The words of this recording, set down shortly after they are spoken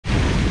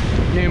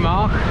New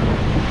mark.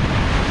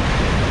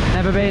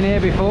 Never been here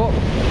before.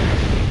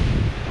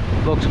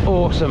 Looks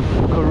awesome.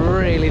 Could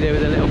really do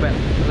with a little bit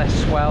less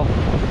swell.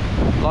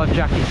 Life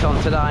jackets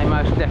on today,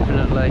 most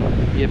definitely.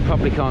 You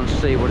probably can't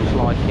see what it's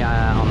like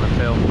on the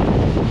film.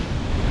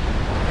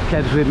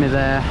 Kev's with me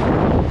there.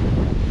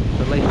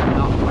 At least we're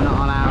not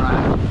on our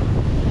own.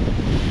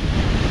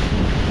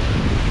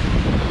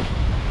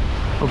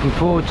 Looking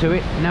forward to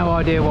it. No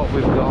idea what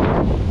we've got.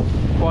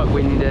 Quite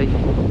windy.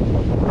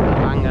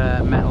 Hang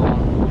metal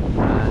on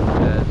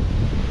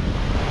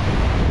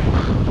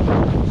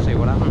and see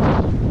what happens.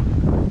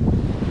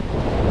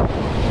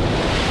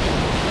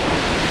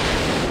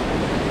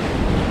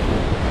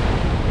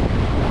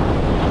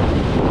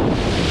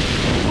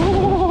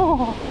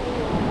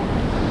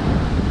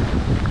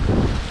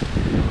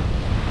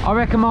 I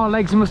reckon my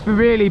legs must be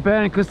really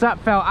burning because that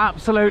felt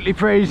absolutely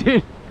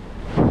freezing.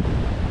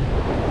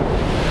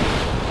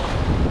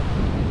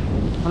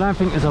 I don't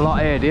think there's a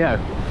lot here, do you?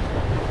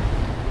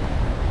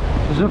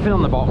 There's nothing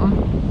on the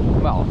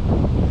bottom. Well,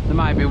 there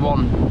might be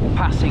one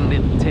passing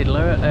little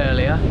tiddler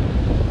earlier,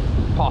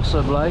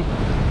 possibly.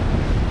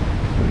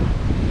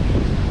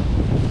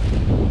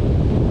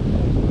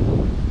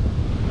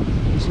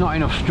 It's not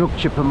enough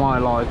structure for my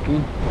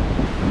liking.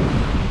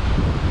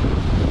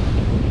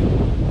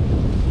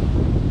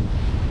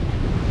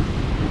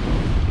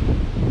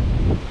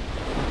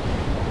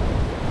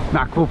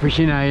 Mackerel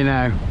fishing now, you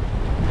know.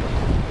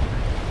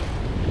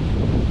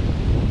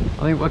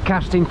 I think we're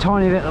casting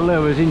tiny little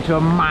lures into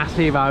a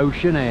massive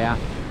ocean here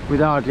with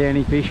hardly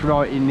any fish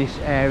right in this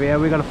area.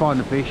 We've got to find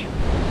the fish.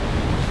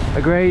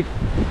 Agreed?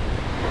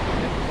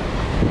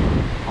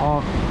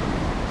 Oh,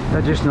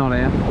 they're just not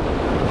here.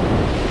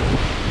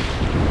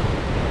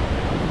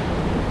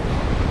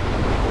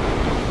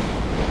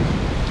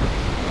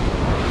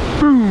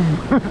 Boom!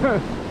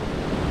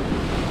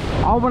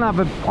 I'm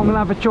gonna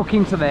have a chuck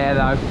into there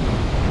though.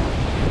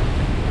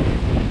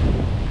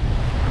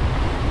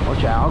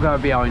 Watch out, I'll go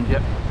behind you.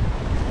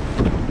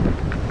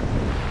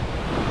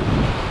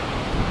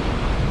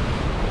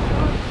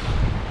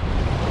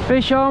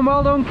 Fish on,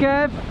 well done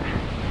Kev.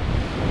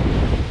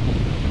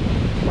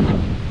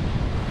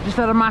 Just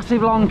had a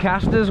massive long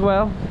cast as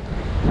well.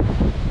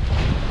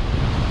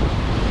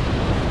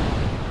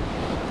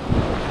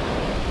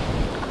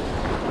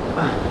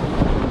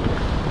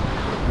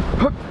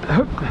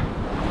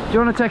 Do you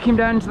want to take him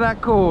down to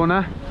that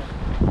corner?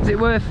 Is it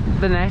worth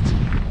the net?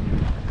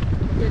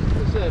 Get to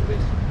the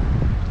surface.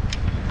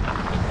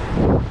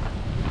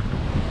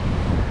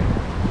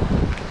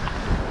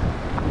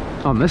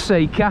 On the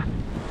seeker.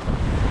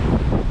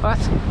 What?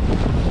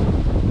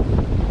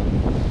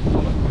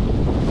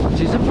 It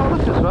is a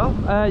pollock as well.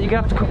 You're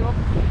gonna have to come.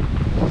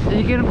 Are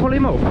you gonna pull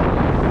him up?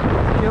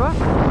 You are?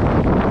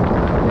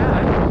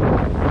 Yeah.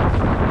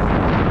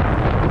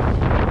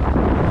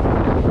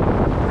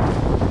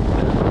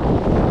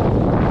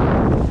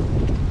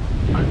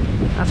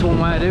 That's one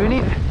way of doing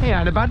it. He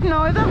ain't a bad one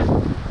either.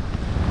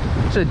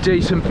 It's a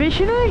decent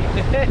fish, isn't he?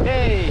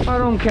 Hey! I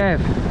don't care.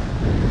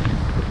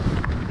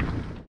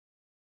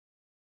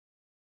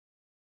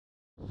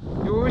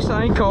 You always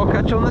saying car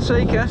catch on the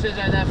seeker? Says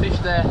ain't that fish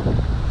there.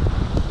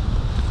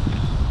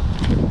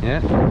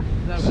 Yeah.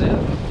 Over there.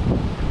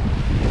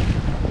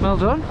 Well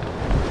done.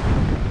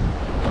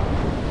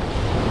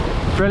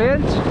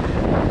 Brilliant.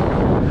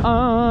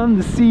 On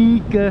the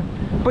seeker.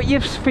 But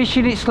you're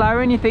fishing it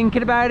slower and you're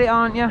thinking about it,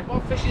 aren't you?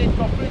 I'm fishing it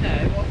properly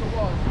now. What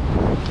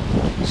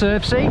it was?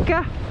 Surf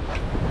seeker.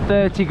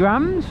 30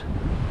 grams.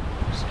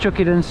 Just chuck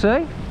it and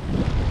see.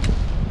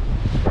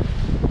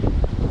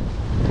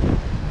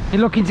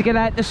 You're looking to get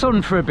out the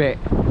sun for a bit?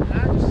 No,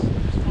 just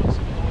find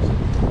something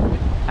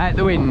awesome. Out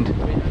the wind?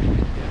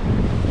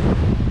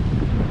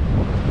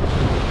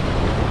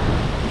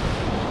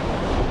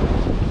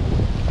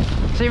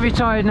 So you're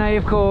retired now,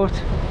 you've caught?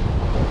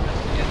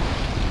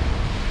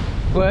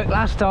 Worked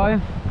last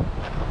time.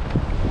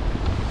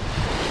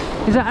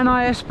 Is that an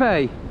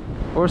ISP?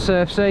 Or a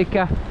surf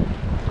seeker?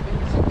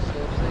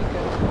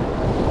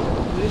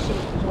 There's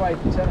something to wait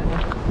for telling you.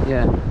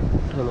 Yeah.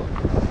 Have a look.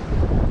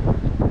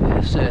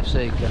 Yeah, surf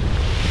seeker.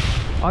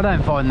 I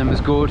don't find them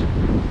as good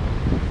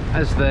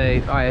as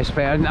the ISP,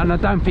 and I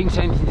don't think it's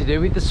anything to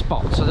do with the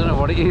spots. I don't know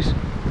what it is.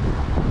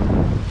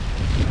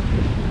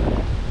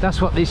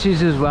 That's what this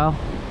is as well.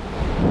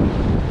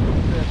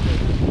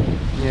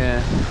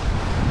 Yeah.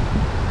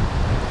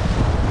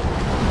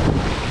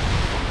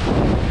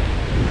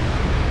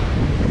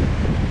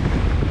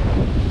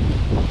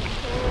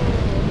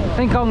 I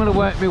think I'm going to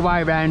work my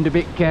way around a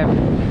bit, Kev.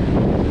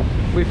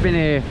 We've been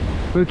here,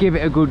 we'll give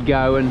it a good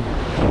go. And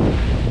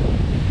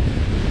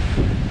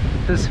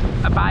there's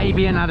a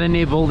baby and had a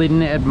nibble,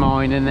 didn't it, at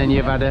mine, and then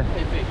you've had a...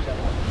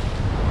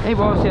 It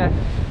was, yeah.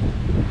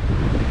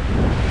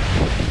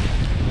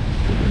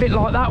 A bit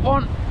like that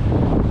one.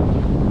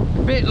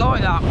 A bit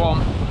like that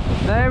one.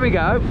 There we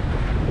go.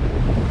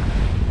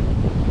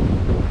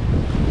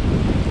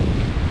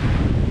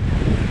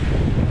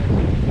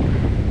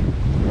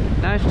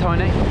 Now it's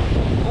tiny.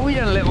 Oh, you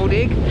done a little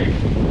dig.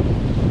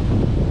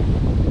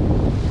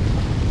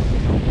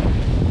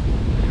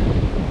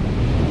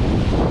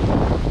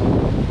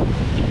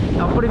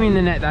 him in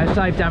the net though,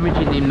 save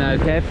damaging him though,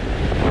 Kev.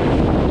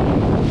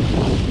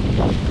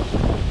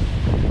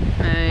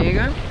 There you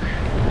go.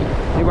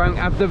 It won't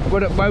have the,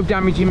 won't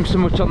damage him so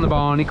much on the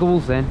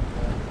barnacles then.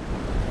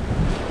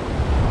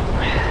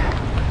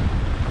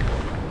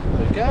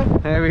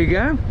 There we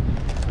go.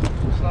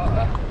 Just like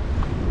that.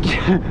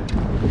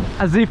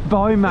 As if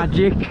by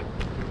magic.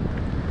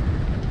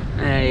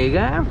 There you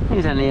go.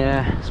 He's only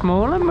a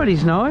small one, but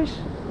he's nice.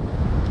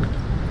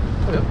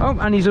 Oh,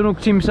 and he's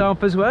unhooked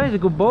himself as well. He's a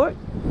good boy.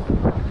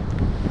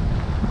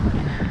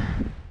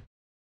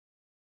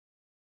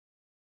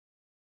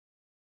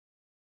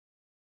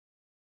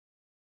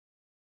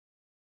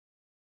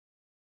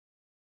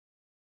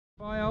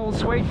 Bye, old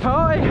sweet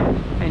pie.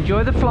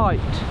 Enjoy the flight.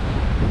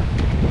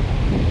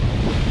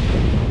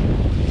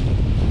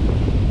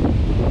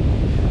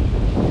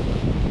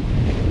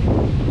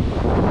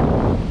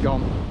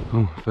 Gone.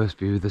 Oh, first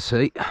view of the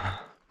sea.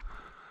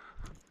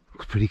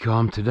 Looks pretty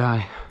calm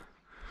today.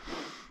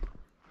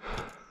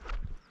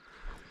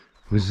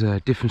 It was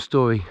a different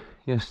story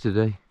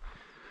yesterday.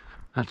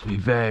 Had to be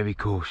very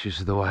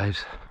cautious of the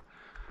waves.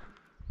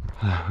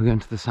 We're going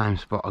to the same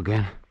spot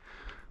again.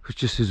 Because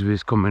just as we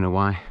was coming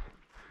away,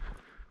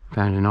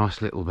 found a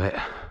nice little bit.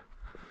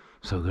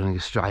 So we're going to go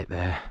straight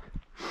there.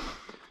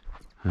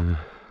 I've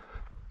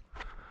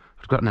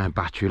got no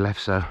battery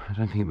left, so I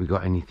don't think we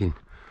got anything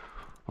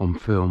on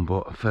film,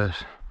 but I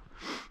first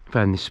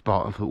found this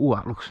spot and thought, oh,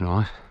 that looks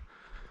nice.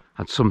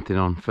 Had something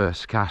on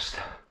first cast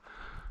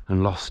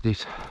and lost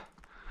it,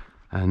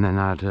 and then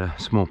I had a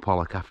small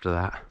pollock after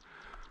that,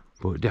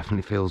 but it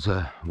definitely feels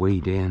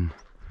weedy and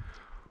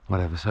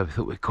whatever, so we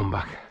thought we'd come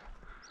back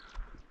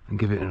and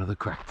give it another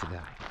crack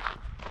today.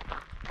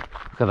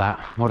 Look at that,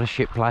 what a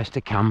shit place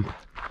to camp.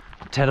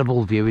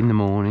 Terrible view in the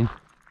morning.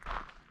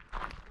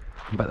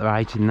 I bet they're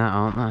hating that,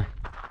 aren't they?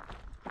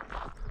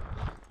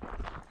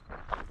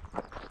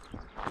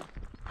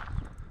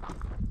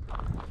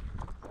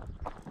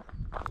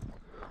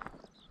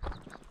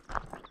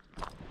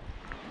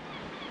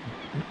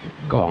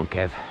 Go on,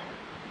 Kev.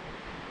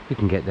 You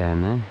can get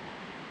down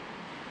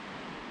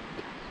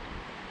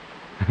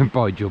there.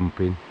 By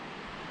jumping.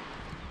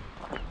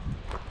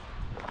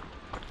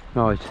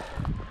 Right.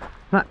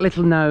 That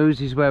little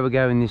nose is where we're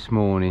going this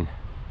morning.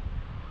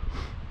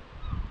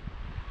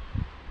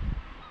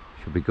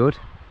 Should be good.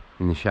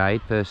 In the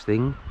shade first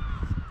thing.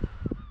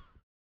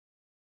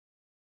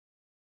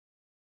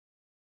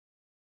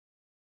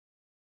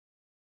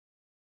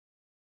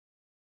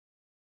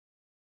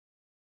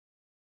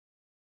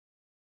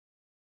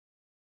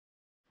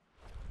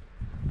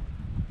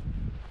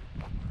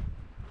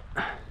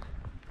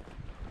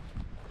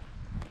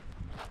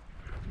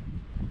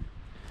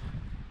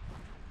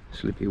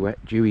 Slippy, wet,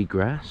 dewy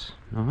grass.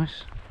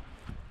 Nice.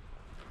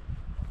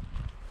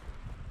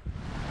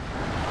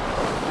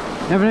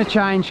 Having a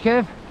change,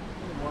 Kev?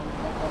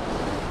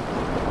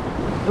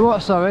 The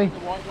what, sorry? The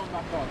white one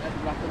back on, the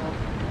black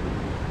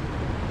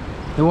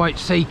one. The white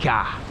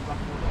seeker.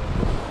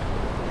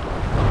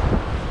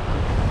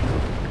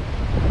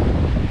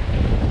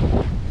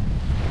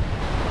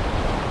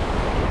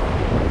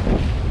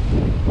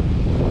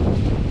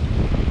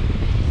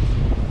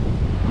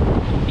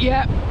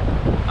 Yep.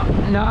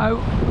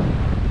 No.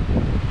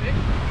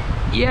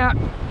 Yeah.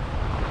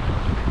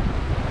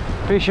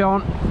 Fish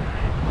on.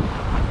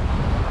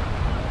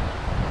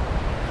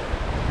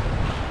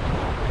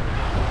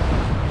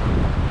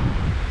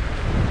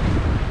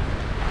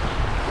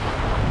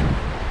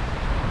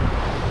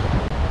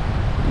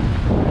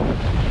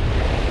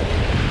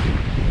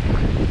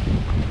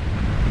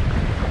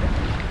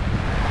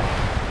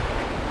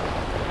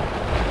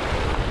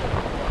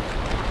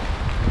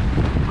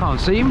 Can't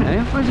see him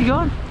now. Where's he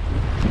gone?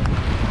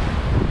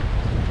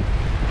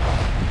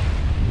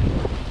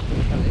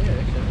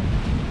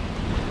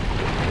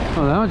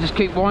 Oh, no, I'll just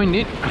keep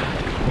winding.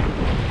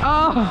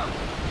 Oh!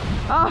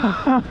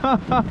 Oh!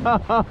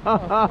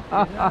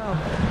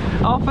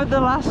 Off at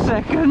the last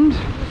second.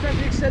 Trying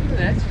to extend the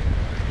net.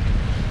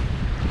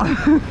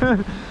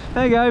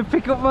 There you go,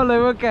 pick up my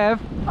lure, Kev.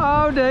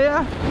 Oh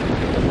dear.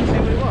 See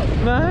what it was?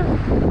 No.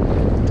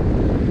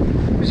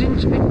 It was in.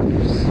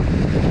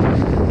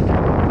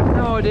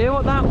 No idea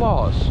what that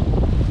was.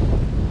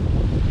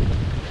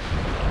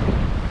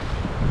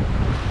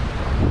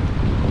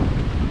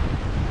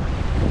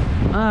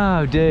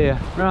 Oh dear.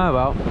 Right,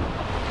 well.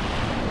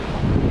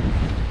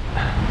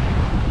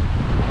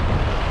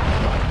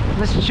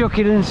 Let's chuck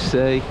it and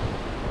see.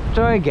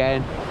 Try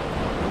again.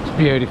 It's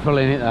beautiful,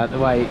 isn't it, that, the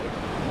way it...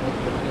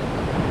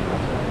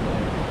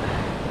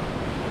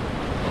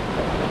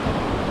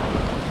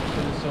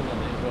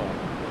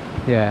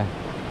 Yeah.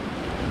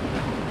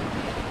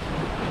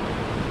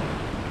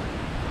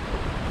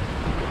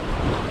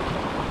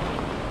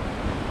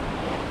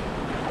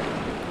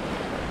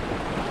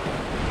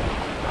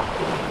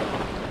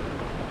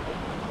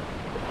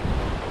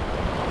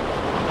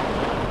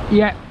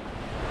 Yeah,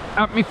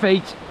 at my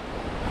feet.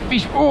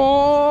 Fish.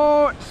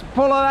 Oh, it's a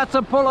puller, that's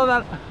a puller.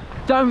 That.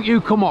 Don't you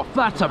come off,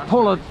 that's a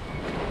puller.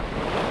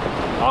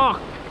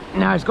 Oh,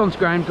 no, it's gone to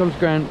ground, gone to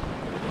ground.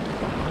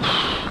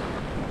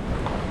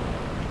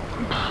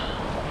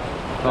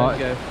 Right,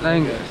 go.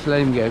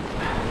 let him go.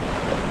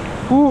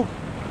 Ooh.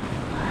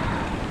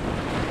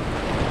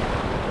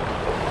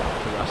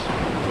 That's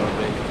gonna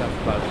be that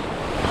close.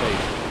 See.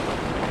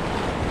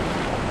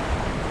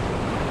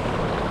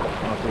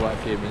 I'll have to wait a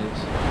few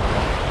minutes.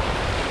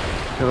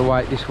 Gotta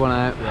wait this one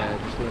out. Yeah,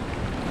 just do it.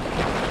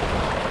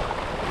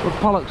 Well,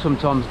 pollock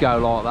sometimes go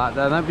like that,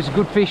 don't they? It's a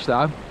good fish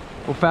though.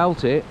 Or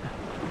felt it.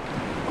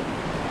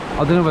 I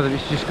don't know whether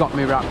it's just got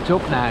me wrapped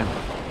up now.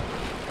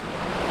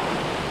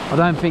 I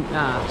don't think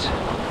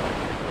that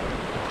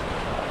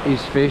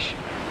is fish.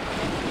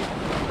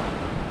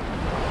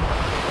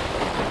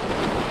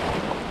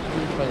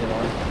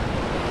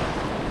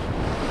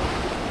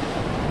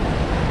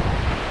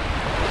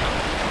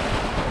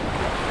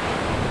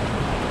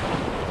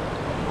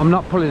 I'm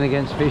not pulling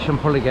against fish, I'm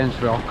pulling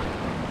against rock.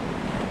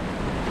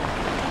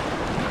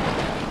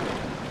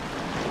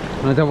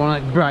 And I don't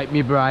want to break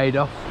my braid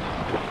off.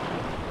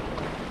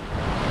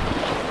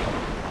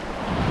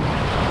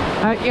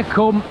 Out you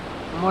come,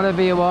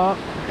 whatever you are.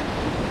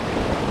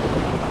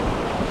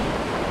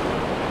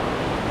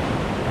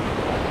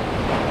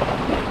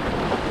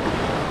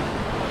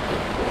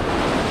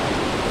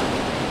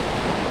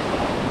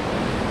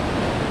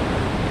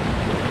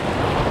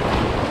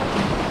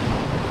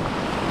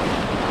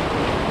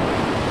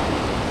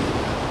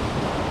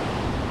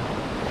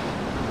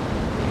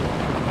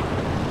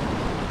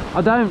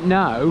 I don't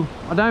know,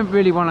 I don't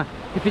really want to,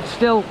 if it's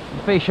still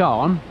fish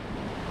on,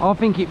 I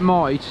think it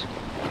might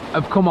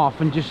have come off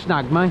and just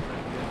snagged me,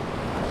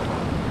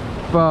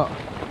 but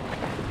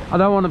I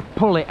don't want to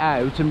pull it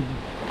out and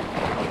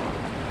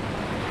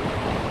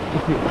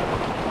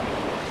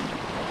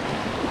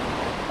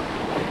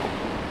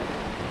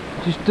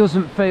it just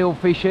doesn't feel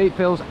fishy. It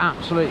feels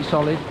absolutely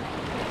solid.